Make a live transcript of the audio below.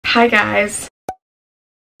Hi guys.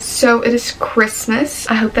 So it is Christmas.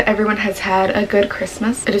 I hope that everyone has had a good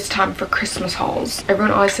Christmas. It is time for Christmas hauls.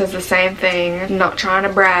 Everyone always says the same thing. Not trying to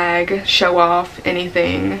brag, show off,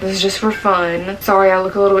 anything. This is just for fun. Sorry, I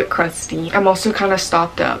look a little bit crusty. I'm also kind of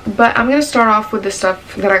stocked up. But I'm gonna start off with the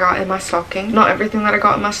stuff that I got in my stocking. Not everything that I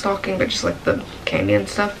got in my stocking, but just like the candy and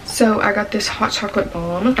stuff. So I got this hot chocolate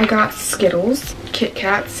bomb. I got Skittles, Kit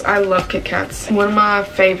Kats. I love Kit Kats. One of my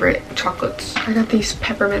favorite chocolates. I got these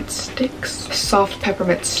peppermint sticks. Soft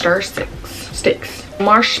peppermint stir sticks.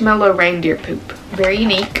 Marshmallow reindeer poop. Very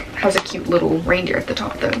unique. Has a cute little reindeer at the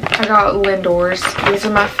top though. I got Lindor's. These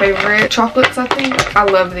are my favorite chocolates, I think. I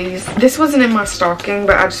love these. This wasn't in my stocking,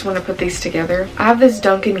 but I just want to put these together. I have this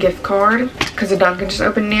Dunkin' gift card because a Dunkin' just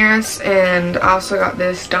opened near us, and I also got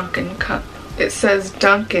this Dunkin' cup. It says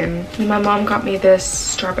Dunkin'. My mom got me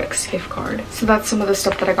this Starbucks gift card. So that's some of the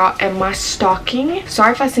stuff that I got in my stocking.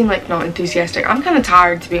 Sorry if I seem like not enthusiastic. I'm kind of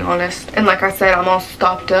tired, to be honest. And like I said, I'm all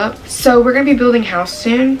stocked up. So we're going to be building a house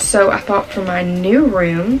soon. So I thought for my new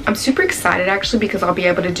room, I'm super excited actually because I'll be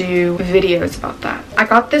able to do videos about that. I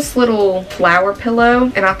got this little flower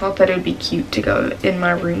pillow and I thought that it would be cute to go in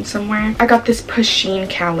my room somewhere. I got this Pusheen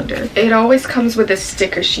calendar. It always comes with a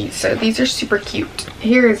sticker sheet. So these are super cute.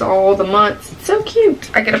 Here is all the months. It's so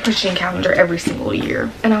cute. I get a Pusheen calendar every single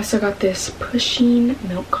year. And I also got this Pusheen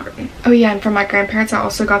milk carton. Oh yeah, and from my grandparents, I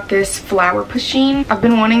also got this flower Pusheen. I've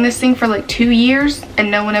been wanting this thing for like 2 years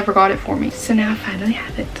and no one ever got it for me. So now I finally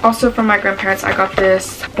have it. Also from my grandparents, I got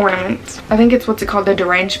this ornament. I think it's what's it called, the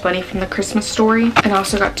deranged bunny from the Christmas Story. And I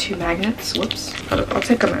also got 2 magnets. Whoops. I'll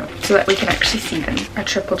take them out so that we can actually see them. I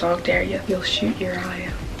triple dog dare you. You'll shoot your eye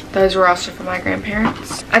out. Those were also from my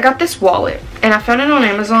grandparents. I got this wallet and I found it on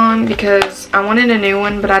Amazon because I wanted a new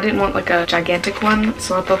one, but I didn't want like a gigantic one.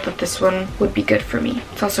 So I thought that this one would be good for me.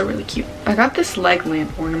 It's also really cute. I got this leg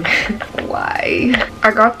lamp ornament. Why?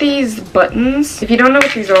 I got these buttons. If you don't know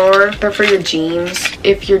what these are, they're for your jeans.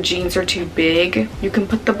 If your jeans are too big, you can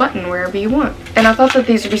put the button wherever you want. And I thought that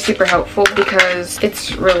these would be super helpful because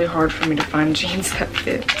it's really hard for me to find jeans that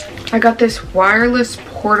fit. I got this wireless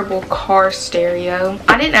portable car stereo.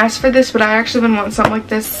 I didn't ask for this, but I actually been wanting something like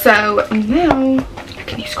this, so now I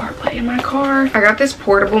can use CarPlay in my car. I got this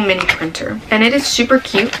portable mini printer and it is super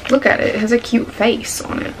cute. Look at it. It has a cute face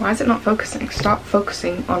on it. Why is it not focusing? Stop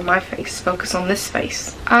focusing on my face. Focus on this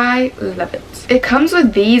face. I love it. It comes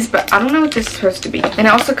with these, but I don't know what this is supposed to be. And it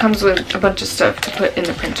also comes with a bunch of stuff to put in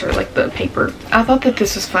the printer, like the paper. I thought that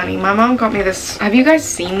this was funny. My mom got me this. Have you guys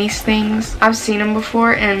seen these things? I've seen them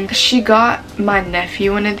before, and she got my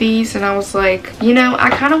nephew one of these, and I was like, you know, I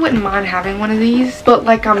kind of wouldn't mind having one of these, but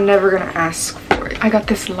like I'm never gonna ask for it. I got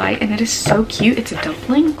this light and it is so cute. It's a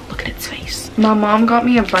dumpling. Look at its face. My mom got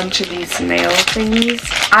me a bunch of these nail thingies.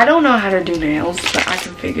 I don't know how to do nails, but I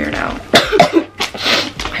can figure it out.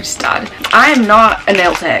 I just died. I am not a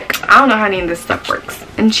nail tech. I don't know how any of this stuff works.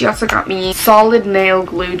 And she also got me solid nail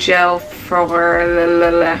glue gel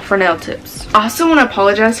for nail tips. I also want to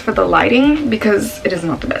apologize for the lighting because it is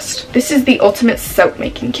not the best. This is the ultimate soap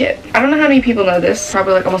making kit. I don't know how many people know this,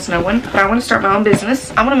 probably like almost no one, but I want to start my own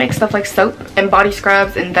business. I want to make stuff like soap and body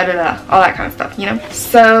scrubs and all that kind of stuff, you know?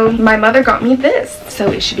 So my mother got me this, so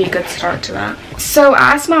it should be a good start to that. So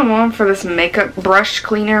I asked my mom for this makeup brush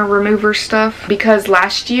cleaner remover stuff because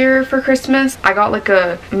last year for Christmas, I got like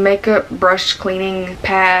a makeup brush cleaning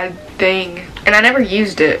pad thing and I never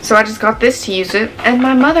used it, so I just got this to use it. And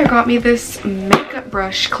my mother got me this makeup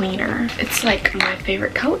brush cleaner. It's like my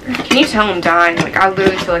favorite color. Can you tell I'm dying? Like I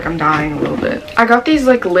literally feel like I'm dying a little bit. I got these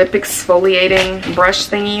like lip exfoliating brush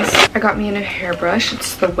thingies. I got me a new hairbrush.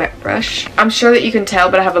 It's the wet brush. I'm sure that you can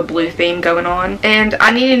tell, but I have a blue theme going on, and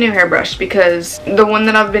I need a new hairbrush because the one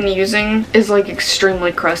that I've been using is like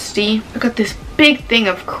extremely crusty. I got this big thing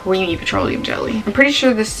of creamy petroleum jelly. I'm pretty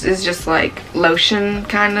sure this is just like lotion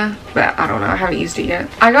kinda, but I don't know. I haven't used it yet.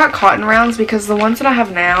 I got cotton rounds because the ones that I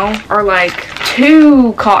have now are like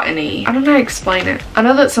too cottony. I don't know how to explain it. I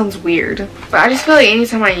know that sounds weird, but I just feel like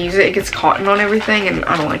anytime I use it, it gets cotton on everything and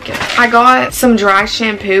I don't like it. I got some dry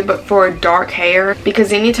shampoo, but for dark hair,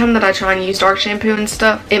 because anytime that I try and use dark shampoo and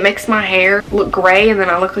stuff, it makes my hair look gray and then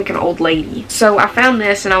I look like an old lady. So I found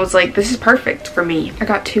this and I was like, this is perfect for me. I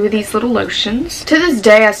got 2 of these little lotions. To this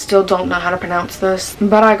day, I still don't know how to pronounce this,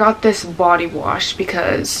 but I got this body wash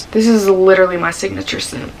because this is literally my signature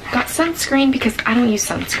scent. Got sunscreen because I don't use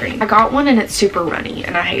sunscreen. I got one and it's super runny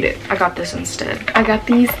and I hate it. I got this instead. I got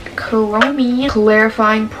these Kuromi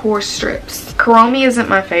clarifying pore strips. Kuromi isn't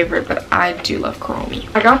my favorite, but I do love Kuromi.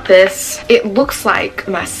 I got this. It looks like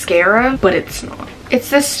mascara, but it's not. It's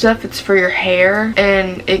this stuff, it's for your hair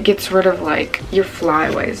and it gets rid of like your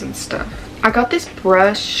flyaways and stuff. I got this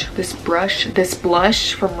blush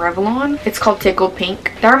from Revlon. It's called Tickled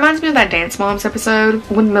Pink. That reminds me of that Dance Moms episode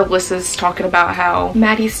when Melissa's talking about how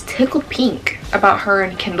Maddie's tickled pink about her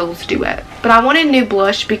and Kendall's duet. But I wanted a new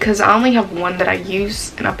blush because I only have one that I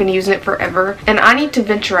use and I've been using it forever, and I need to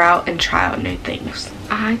venture out and try out new things.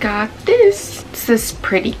 I got this. It's this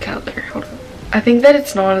pretty color. Hold on. I think that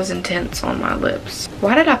it's not as intense on my lips.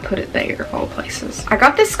 Why did I put it there of all places? I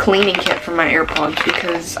got this cleaning kit for my AirPods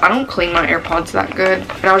because I don't clean my AirPods that good.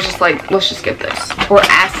 And I was just like, let's just get this. Or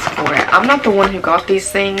ask for it. I'm not the one who got these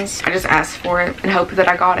things. I just asked for it and hope that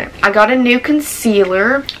I got it. I got a new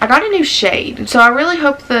concealer. I got a new shade. So I really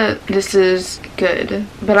hope that this is good.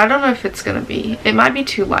 But I don't know if it's gonna be. It might be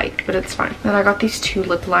too light, but it's fine. Then I got these two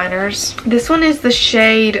lip liners. This one is the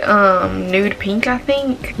shade Nude Pink, I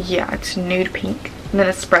think. Yeah, it's Nude Pink. And then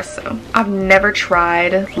Espresso. I've never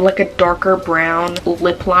tried like a darker brown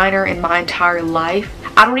lip liner in my entire life.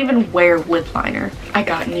 I don't even wear lip liner. I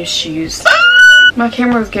got new shoes. My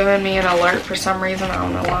camera was giving me an alert for some reason. I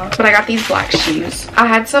don't know why. But I got these black shoes. I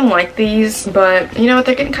had some like these, but you know what?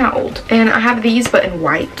 They're getting kind of old. And I have these, but in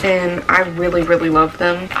white. And I really, really love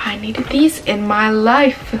them. I needed these in my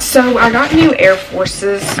life. So I got new Air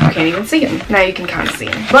Forces. You can't even see them. Now you can kind of see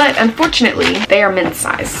them. But unfortunately, they are men's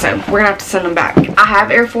size. So we're going to have to send them back. I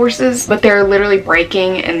have Air Forces, but they're literally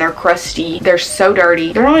breaking and they're crusty. They're so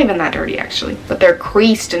dirty. They're not even that dirty, actually. But they're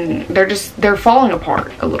creased and they're falling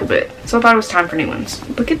apart a little bit. So I thought it was time for new ones.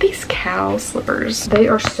 Look at these cow slippers. They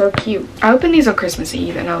are so cute. I opened these on Christmas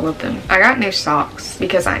Eve and I love them. I got new socks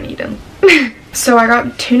because I need them. So I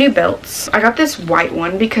got two new belts. I got this white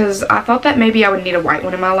one because I thought that maybe I would need a white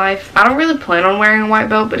one in my life. I don't really plan on wearing a white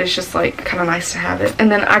belt, but it's just like kind of nice to have it.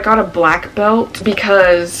 And then I got a black belt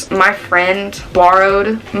because my friend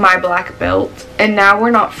borrowed my black belt and now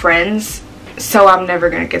we're not friends. So I'm never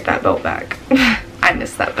gonna get that belt back. I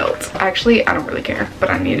miss that belt. Actually, I don't really care,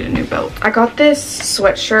 but I needed a new belt. I got this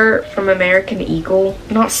sweatshirt from American Eagle.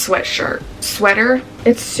 Not sweatshirt, sweater.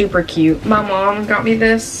 It's super cute. My mom got me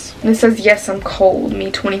this. And it says, yes, I'm cold,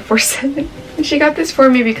 me 24/7. And she got this for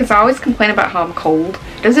me because I always complain about how I'm cold.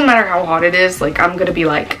 It doesn't matter how hot it is, like I'm gonna be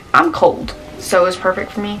like, I'm cold. So it was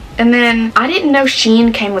perfect for me. And then I didn't know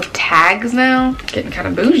Shein came with tags now. Getting kind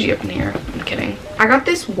of bougie up in here. I'm kidding. I got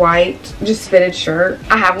this white, just fitted shirt.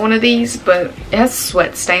 I have one of these, but it has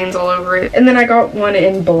sweat stains all over it. And then I got one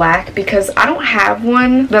in black because I don't have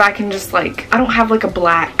one that I can just like, I don't have like a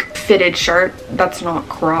black fitted shirt that's not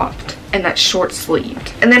cropped and that's short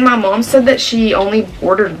sleeved. And then my mom said that she only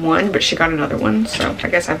ordered one, but she got another one, so I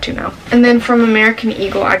guess I have two now. And then from American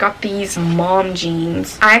Eagle, I got these mom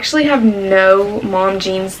jeans. I actually have no mom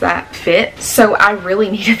jeans that fit, so I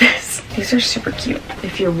really needed this. These are super cute.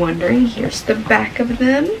 If you're wondering, here's the back of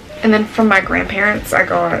them. And then from my grandparents, I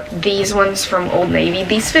got these ones from Old Navy.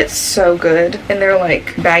 These fit so good and they're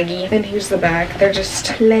like baggy. And here's the back. They're just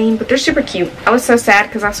plain, but they're super cute. I was so sad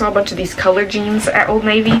because I saw a bunch of these color jeans at Old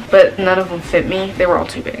Navy, but none of them fit me. They were all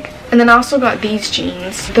too big. And then I also got these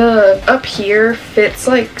jeans. The up here fits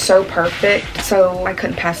like so perfect, so I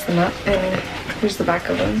couldn't pass them up. And here's the back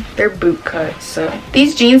of them. They're boot cut, so.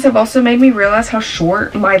 These jeans have also made me realize how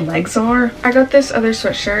short my legs are. I got this other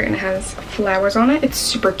sweatshirt and it has flowers on it. It's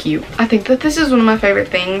super cute. I think that this is one of my favorite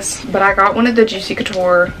things, but I got one of the Juicy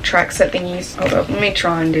Couture track set thingies. Hold up, let me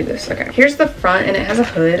try and do this. Okay, here's the front and it has a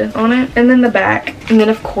hood on it, and then the back, and then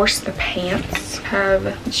of course the pants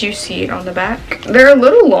have Juicy on the back. They're a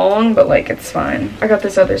little long, but like it's fine. I got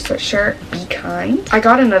this other sweatshirt, Be Kind. I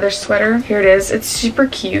got another sweater. Here it is. It's super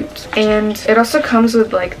cute, and it also comes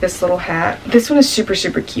with like this little hat. This one is super,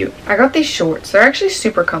 super cute. I got these shorts. They're actually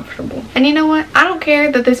super comfortable. And you know what? I don't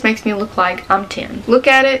care that this makes me look like I'm 10. Look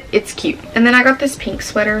at it. It's cute. And then I got this pink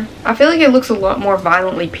sweater. I feel like it looks a lot more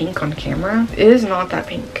violently pink on camera. It is not that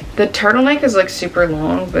pink. The turtleneck is like super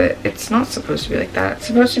long, but it's not supposed to be like that. It's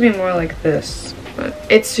supposed to be more like this. But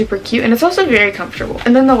it's super cute and it's also very comfortable.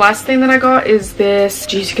 And then the last thing that I got is this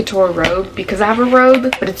Juicy Couture robe because I have a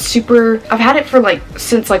robe, but it's super, I've had it for like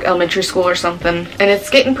since like elementary school or something, and it's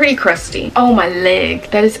getting pretty crusty. Oh, my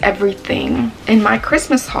leg. That is everything in my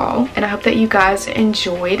Christmas haul, and I hope that you guys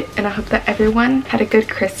enjoyed, and I hope that everyone had a good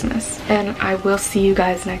Christmas, and I will see you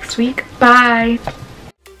guys next week. Bye.